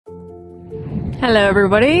Hello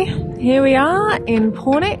everybody, here we are in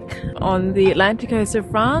Pornic on the Atlantic coast of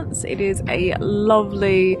France. It is a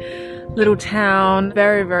lovely little town,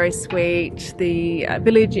 very, very sweet. The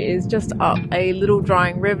village is just up a little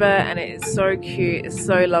drying river and it is so cute, it's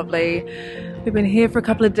so lovely. We've been here for a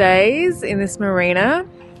couple of days in this marina,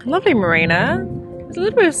 lovely marina. There's a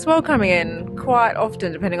little bit of swell coming in quite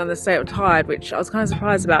often depending on the state of tide, which I was kind of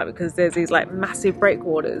surprised about because there's these like massive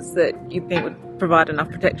breakwaters that you'd think would provide enough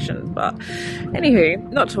protection, but anywho,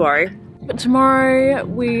 not to worry. But tomorrow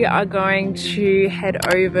we are going to head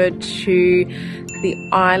over to the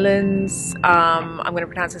islands. I'm going to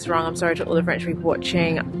pronounce this wrong, I'm sorry to all the French people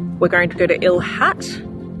watching. We're going to go to Hoedic.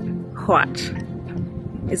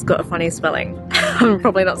 It's got a funny spelling. I'm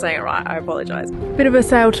probably not saying it right, I apologise. Bit of a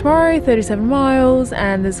sail tomorrow, 37 miles,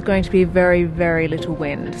 and there's going to be very, very little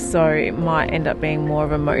wind, so it might end up being more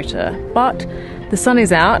of a motor. But the sun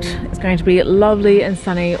is out, it's going to be lovely and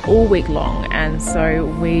sunny all week long, and so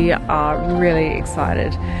we are really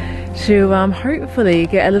excited to hopefully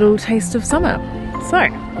get a little taste of summer. So,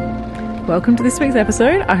 welcome to this week's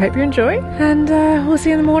episode, I hope you enjoy, and we'll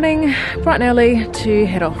see you in the morning, bright and early, to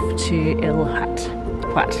head off to Hoedic.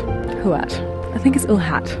 I think it's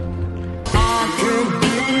Hoedic. I can't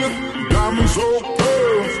give diamonds so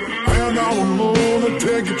pearls, and I don't wanna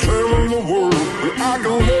take you traveling the world, but I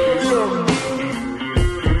can love you.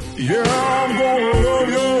 Yeah, I'm gonna love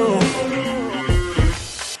you.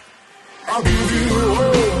 I'll give you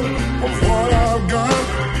all of what I've got,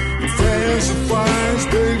 the fancy finds,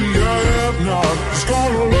 baby, I have not. Just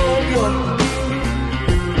gonna love you.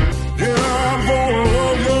 Yeah, I'm gonna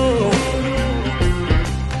love you.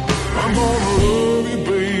 I'm gonna love you,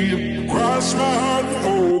 babe. Cross my heart and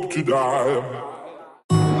hope to die.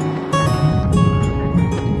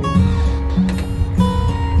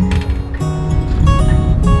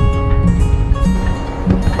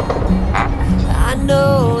 I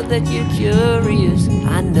know that you're curious,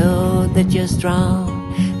 I know that you're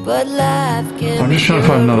strong, but life can. I'm just trying to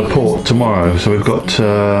find another port tomorrow, so we've got,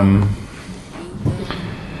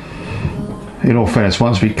 in all fairness,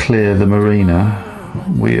 once we clear the marina,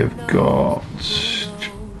 we have got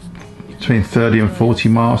between 30 and 40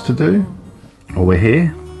 miles to do. Or we're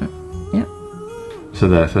here. Yep. So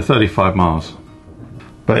 35 miles.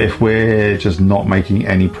 But if we're just not making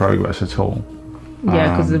any progress at all.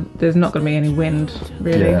 Yeah, because there's not going to be any wind,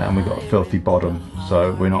 really. Yeah, and we've got a filthy bottom,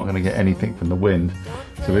 so we're not going to get anything from the wind.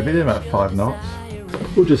 So we've been doing about 5 knots.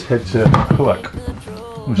 We'll just head to Hoedic,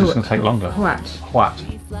 which is going to take longer.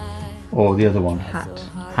 Hoedic. Or the other one. Hat.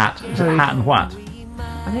 Is it Hat and what?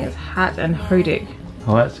 I think it's Hat and Hoedic.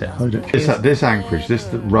 Oh, that's it, Hoedic. This anchorage,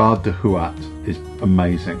 the Rad de Hoedic, is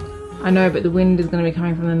amazing. I know, but the wind is going to be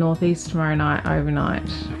coming from the northeast tomorrow night, overnight.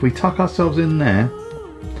 If we tuck ourselves in there,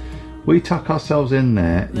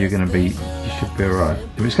 you're going to be, you should be alright.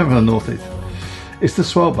 If it's coming from the northeast, it's the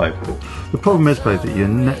swell, babe. The problem is, babe, that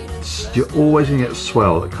you're always going to get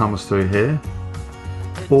swell that comes through here.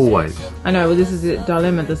 Always. I know, well, this is the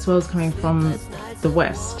dilemma. The swell's coming from the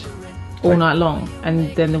west all night long,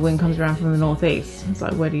 and then the wind comes around from the northeast. It's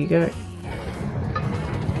like, where do you go?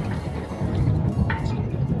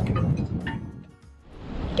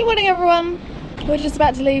 Good morning, everyone. We're just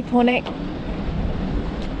about to leave Pornic.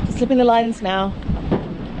 Just slipping the lines now,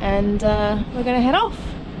 and we're going to head off.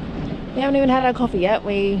 We haven't even had our coffee yet.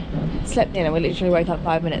 We slept in and we literally woke up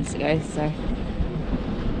 5 minutes ago, so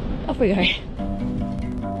off we go.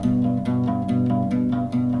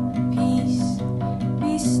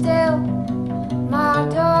 Still, my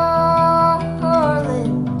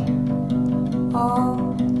darling,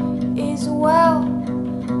 all is well,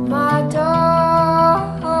 my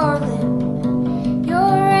darling.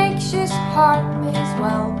 Your anxious heart may as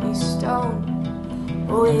well be stone.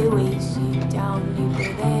 It weighs you down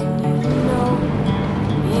deeper than you know.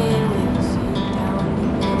 It weighs you down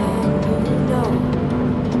deeper than you know.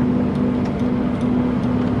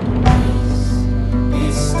 Peace, be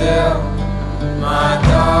still, my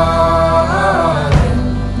darling,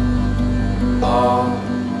 all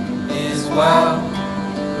is well,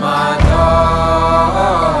 my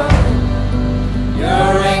darling.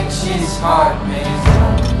 Your anxious heart may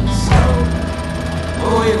well be stone.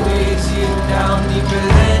 Oh, it weighs you down deeper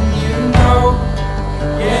than you know.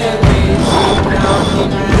 Yeah, it weighs you down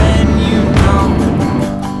deeper than you know.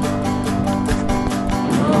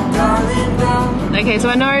 Oh, darling, darling. Okay, so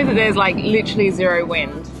I know that there's like literally zero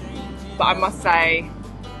wind, but I must say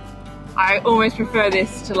I almost prefer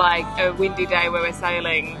this to like a windy day where we're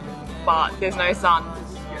sailing but there's no sun.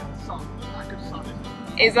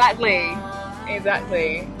 Exactly.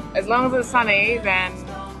 As long as it's sunny, then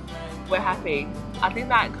we're happy. I think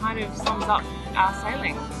that kind of sums up our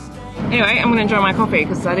sailing. Anyway, I'm going to enjoy my coffee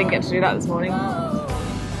because I didn't get to do that this morning.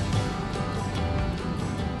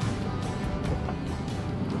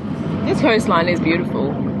 This coastline is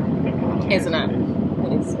beautiful, isn't it?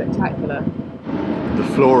 It is spectacular. The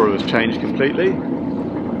flora has changed completely.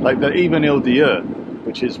 Like even Ile d'Yeu,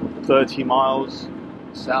 which is 30 miles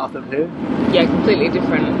south of here. Yeah, completely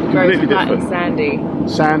different. Very flat and sandy.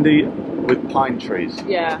 Sandy with pine trees.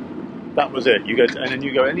 Yeah. That was it. You go and then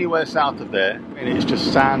you go anywhere south of there, and it's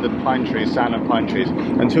just sand and pine trees,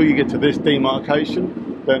 until you get to this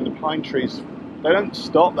demarcation. Then the pine trees, they don't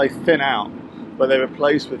stop; they thin out, but they're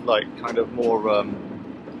replaced with like kind of more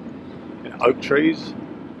oak trees.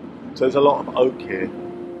 So there's a lot of oak here.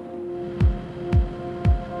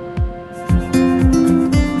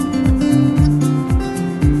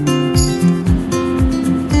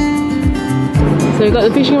 So we've got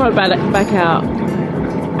the fishing rod back out.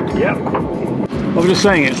 Yeah. I was just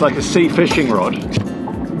saying, it's like a sea fishing rod,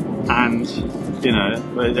 and you know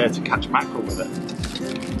we're there to catch mackerel with it.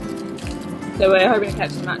 So we're hoping to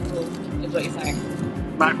catch some mackerel, is what you're saying?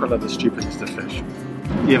 Mackerel are the stupidest of fish.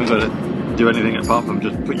 You haven't got to do anything apart from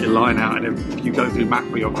just put your line out, and if you go through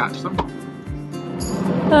mackerel, you'll catch them.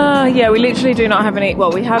 Yeah, we literally do not have any.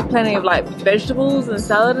 Well, we have plenty of like vegetables and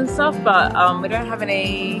salad and stuff, but we don't have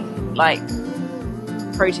any like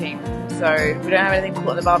protein. So we don't have anything to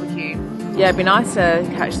put on the barbecue. Yeah, it'd be nice to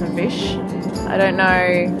catch some fish. I don't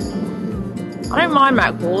know. I don't mind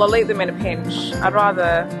mackerel. I'll eat them in a pinch. I'd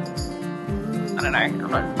rather. I don't know.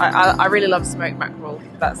 I really love smoked mackerel.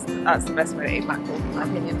 That's the best way to eat mackerel, in my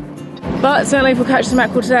opinion. But certainly, if we catch some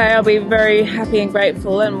mackerel today, I'll be very happy and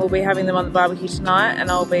grateful, and we'll be having them on the barbecue tonight,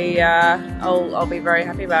 and I'll be very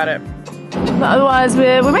happy about it. But otherwise,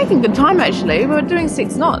 we're making good time actually. We're doing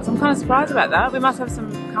 6 knots. I'm kind of surprised about that. We must have some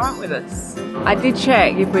current with us. I did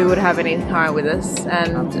check if we would have any current with us,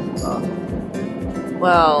 and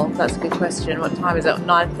well, that's a good question. What time is it?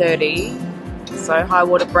 9:30. So high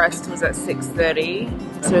water breast was at 6:30.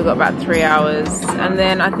 So we've got about 3 hours, and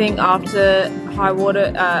then I think after high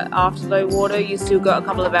water, after low water, you still got a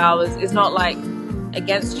couple of hours. It's not like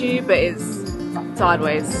against you, but it's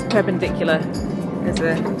sideways, perpendicular.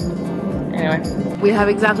 Anyway, we have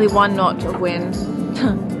exactly 1 knot of wind.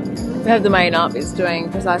 We have the main up. It's doing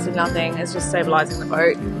precisely nothing. It's just stabilizing the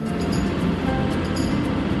boat.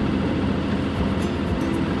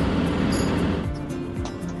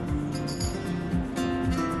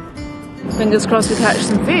 Fingers crossed we catch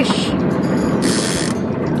some fish.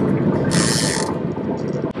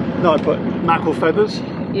 No, I put mackerel feathers.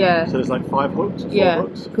 Yeah. So there's like 5 hooks. 4 yeah,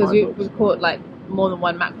 hooks, because 5 we've hooks. caught like more than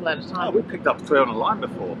 1 mackerel at a time. Oh, we picked up 3 on a line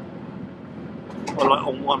before. Or like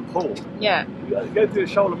on 1 pull. Yeah. You go through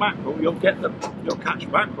the shoulder mackerel, you'll get them. You'll catch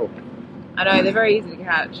mackerel. I know, they're very easy to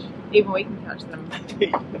catch. Even we can catch them.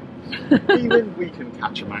 Even we can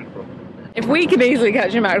catch a mackerel. If we can easily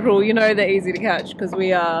catch a mackerel, you know they're easy to catch because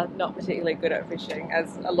we are not particularly good at fishing,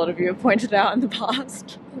 as a lot of you have pointed out in the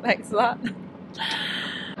past. Thanks for that.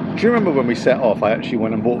 Do you remember when we set off, I actually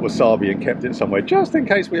went and bought wasabi and kept it somewhere just in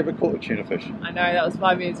case we ever caught a tuna fish? I know, that was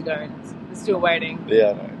 5 years ago and we're still waiting. Yeah,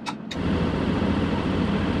 I know.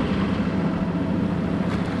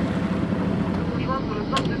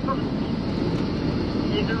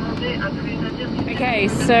 Okay,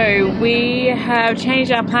 so we have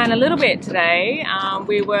changed our plan a little bit today.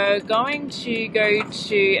 We were going to go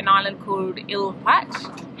to an island called Ile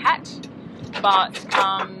Hat, but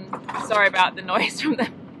sorry about the noise from the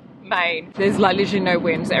main. There's like literally no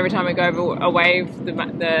wind, so every time we go over a wave,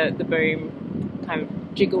 the boom kind of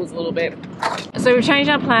jiggles a little bit. So we've changed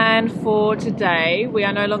our plan for today. We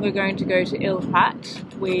are no longer going to go to Ile Hat.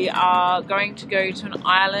 We are going to go to an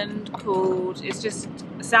island called, it's just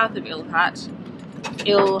south of Ile Hat,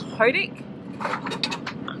 Ile Hoedic.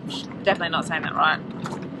 I'm definitely not saying that right.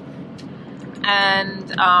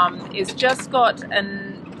 And it's just got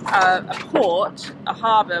a port, a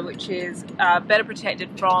harbour, which is better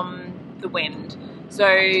protected from the wind. So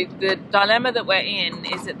the dilemma that we're in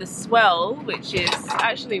is that the swell, which is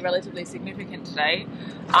actually relatively significant today,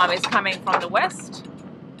 is coming from the west,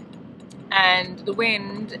 and the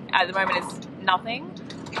wind at the moment is nothing,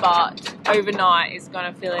 but overnight is going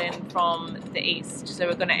to fill in from the east. So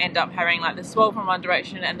we're going to end up having like the swell from one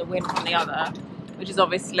direction and the wind from the other, which is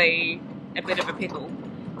obviously a bit of a pickle.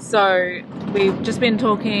 So we've just been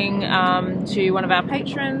talking to one of our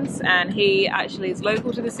patrons, and he actually is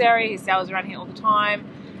local to this area. He sails around here all the time,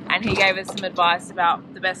 and he gave us some advice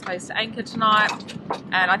about the best place to anchor tonight,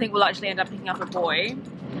 and I think we'll actually end up picking up a buoy.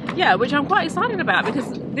 Yeah, which I'm quite excited about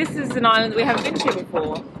because this is an island that we haven't been to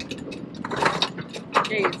before.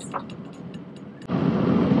 Jeez.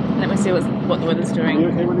 Let me see what the weather's doing. Are you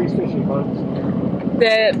okay with these fishing boats?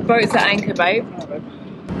 The boat's at anchor, babe.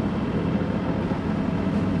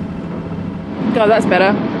 God, that's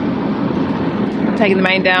better. I'm taking the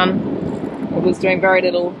main down. It was doing very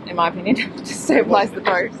little, in my opinion, to stabilise the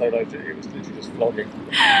boat. So it was literally just flogging.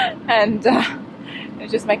 And it was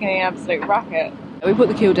just making an absolute racket. We put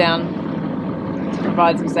the keel down to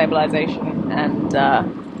provide some stabilisation and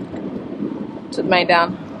took the main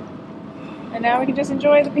down. And now we can just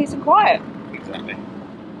enjoy the peace and quiet. Exactly.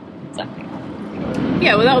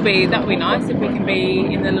 Yeah, well that'll be nice if we can be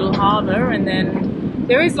in the little harbour, and then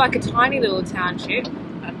there is like a tiny little township.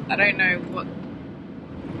 I don't know what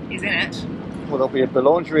is in it. Well, there'll be a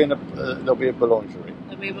boulangerie and there'll be a boulangerie.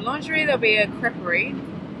 There'll be a boulangerie, there'll be a creperie,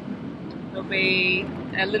 there'll be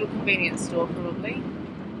a little convenience store probably.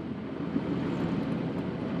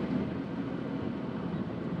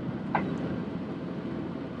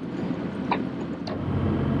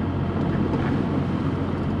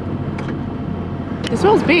 This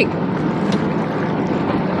one's big.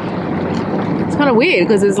 It's kind of weird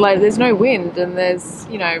because there's no wind and there's,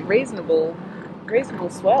 you know, reasonable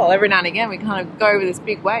swell. Every now and again we kind of go over this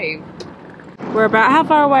big wave. We're about, how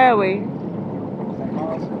far away are we?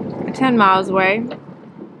 10 miles away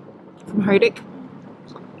from Hoedic.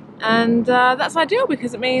 And that's ideal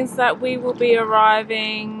because it means that we will be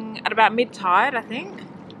arriving at about mid-tide, I think.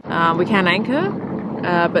 We can anchor,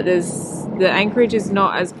 but the anchorage is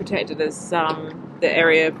not as protected as the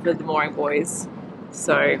area for the mooring buoys.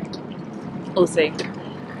 So we'll see.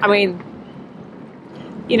 I mean,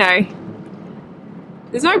 you know,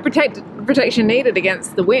 there's no protection needed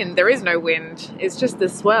against the wind. There is no wind. It's just the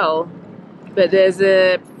swell. But there's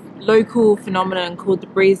a local phenomenon called the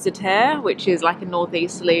brise de terre, which is like a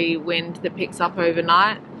northeasterly wind that picks up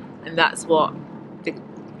overnight, and that's what the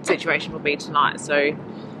situation will be tonight. So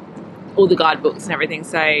all the guidebooks and everything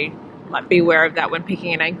say, like, be aware of that when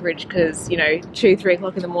picking an anchorage, because, you know, 2-3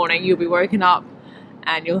 o'clock in the morning you'll be woken up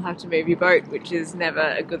and you'll have to move your boat, which is never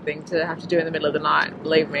a good thing to have to do in the middle of the night,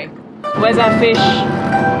 believe me. Where's our fish?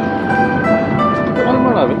 Oh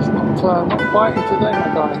my love, it's not biting today,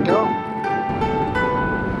 my darling girl.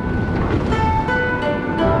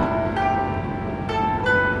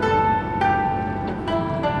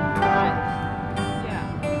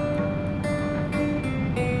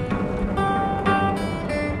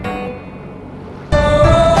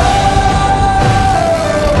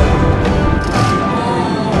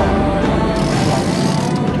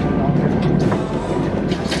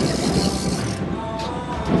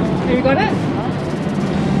 You got it?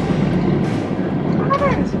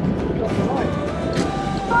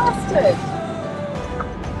 Bastard!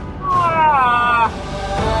 Ah.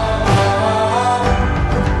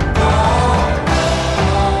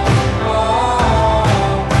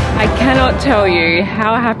 I cannot tell you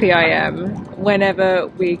how happy I am whenever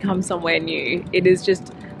we come somewhere new. It is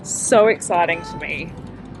just so exciting to me.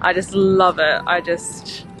 I just love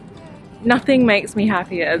it. Nothing makes me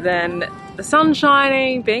happier than the sun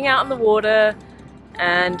shining, being out in the water,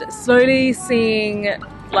 and slowly seeing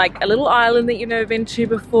like a little island that you've never been to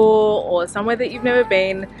before, or somewhere that you've never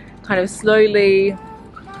been, kind of slowly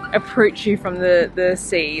approach you from the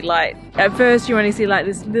sea. Like at first you only see like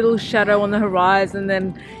this little shadow on the horizon,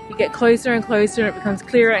 then you get closer and closer and it becomes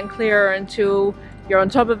clearer and clearer until you're on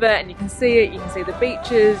top of it and you can see it. You can see the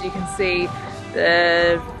beaches, you can see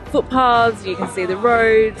the footpaths, you can see the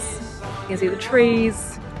roads, you can see the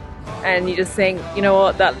trees, and you just think, you know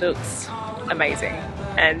what, that looks amazing.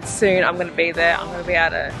 And soon I'm going to be there. I'm going to be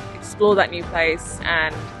able to explore that new place,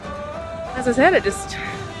 and as I said, that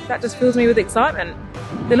just fills me with excitement.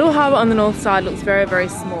 The little harbour on the north side looks very, very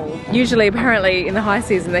small. Usually, apparently, in the high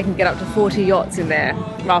season, they can get up to 40 yachts in there,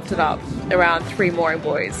 rafted up around 3 mooring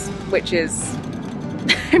buoys, which is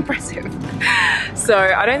impressive. So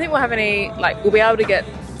I don't think we'll have any, like, we'll be able to get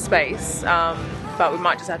space, but we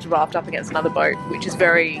might just have to raft up against another boat, which is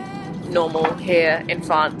very normal here in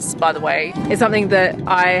France, by the way. It's something that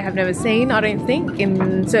I have never seen, I don't think,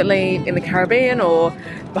 certainly in the Caribbean or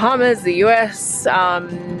Bahamas, the US,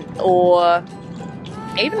 or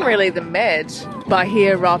even really the Med. But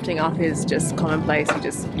here, rafting up is just commonplace.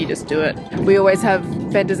 You just do it. We always have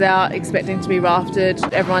vendors out expecting to be rafted.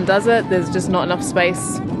 Everyone does it. There's just not enough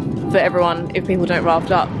space for everyone if people don't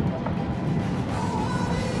raft up.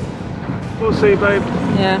 We'll see, babe.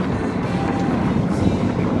 Yeah.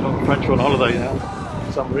 French are on holiday now,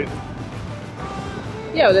 for some reason.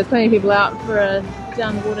 Yeah, well, there's plenty of people out for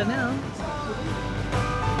down the water now.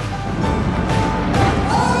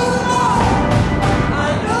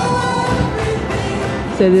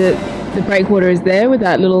 So the breakwater is there with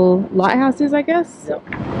that little lighthouses, I guess? Yep.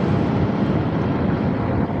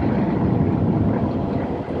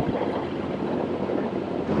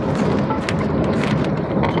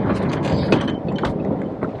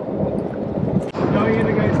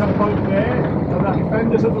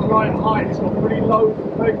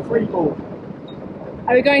 go free ball.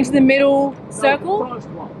 Are we going to the middle circle?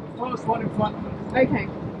 First one in front of us. Okay.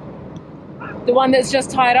 The one that's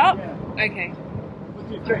just tied up? Yeah. Okay. What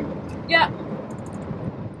do you think? Yeah.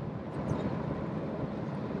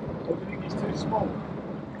 Or do you think he's too small?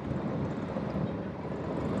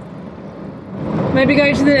 Maybe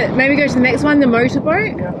go to the next one, the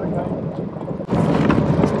motorboat. Yeah, okay.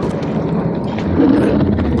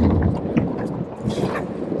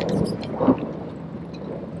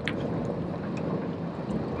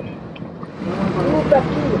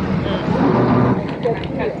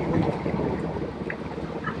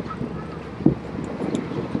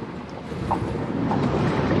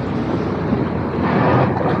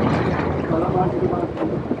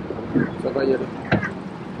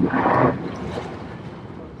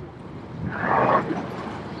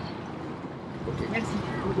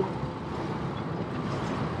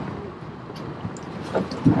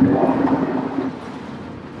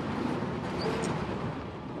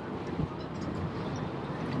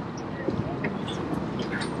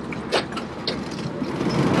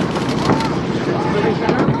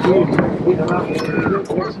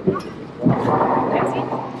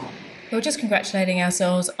 We were just congratulating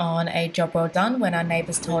ourselves on a job well done when our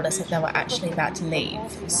neighbours told us that they were actually about to leave.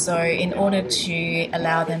 So in order to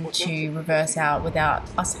allow them to reverse out without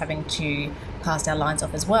us having to cast our lines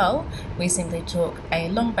off as well, we simply took a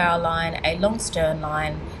long bow line, a long stern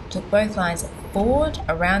line, took both lines forward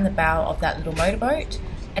around the bow of that little motorboat,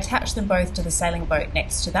 attached them both to the sailing boat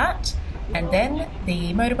next to that, and then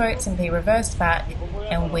the motorboat simply reversed back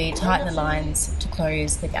and we tightened the lines to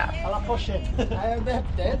close the gap.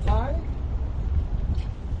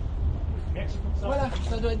 Voilà,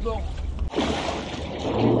 ça doit être bon.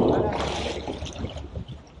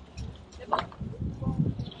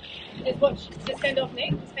 Just fend off,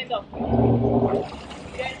 Nick. Just fend off.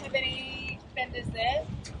 You don't have any fenders there.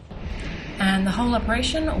 And the whole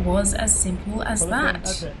operation was as simple as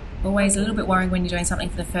that. Always a little bit worrying when you're doing something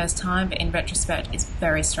for the first time, but in retrospect it's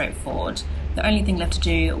very straightforward. The only thing left to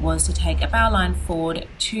do was to take a bow line forward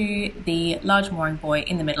to the large mooring buoy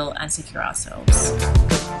in the middle and secure ourselves.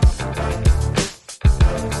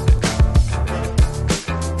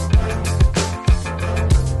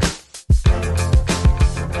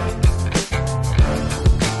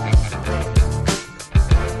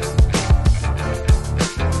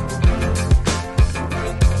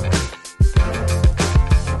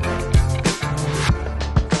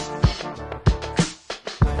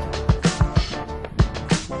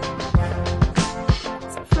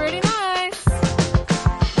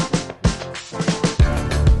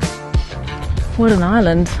 What an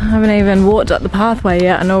island. I haven't even walked up the pathway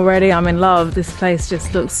yet and already I'm in love. This place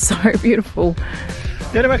just looks so beautiful.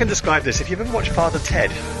 The only way I can describe this, if you've ever watched Father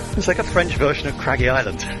Ted, it's like a French version of Craggy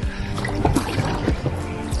Island.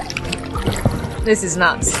 This is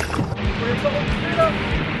nuts.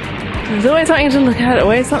 There's always something to look at,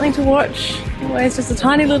 always something to watch, always just a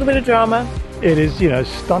tiny little bit of drama. It is, you know,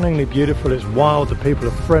 stunningly beautiful. It's wild. The people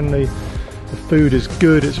are friendly. The food is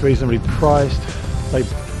good. It's reasonably priced.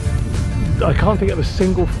 I can't think of a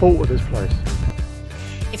single fault with this place.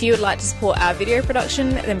 If you would like to support our video production,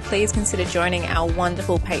 then please consider joining our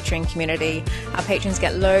wonderful Patreon community. Our patrons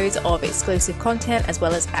get loads of exclusive content as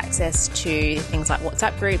well as access to things like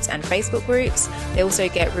WhatsApp groups and Facebook groups. They also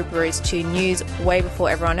get ruboos to news way before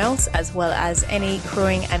everyone else, as well as any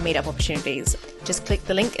crewing and meetup opportunities. Just click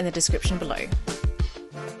the link in the description below.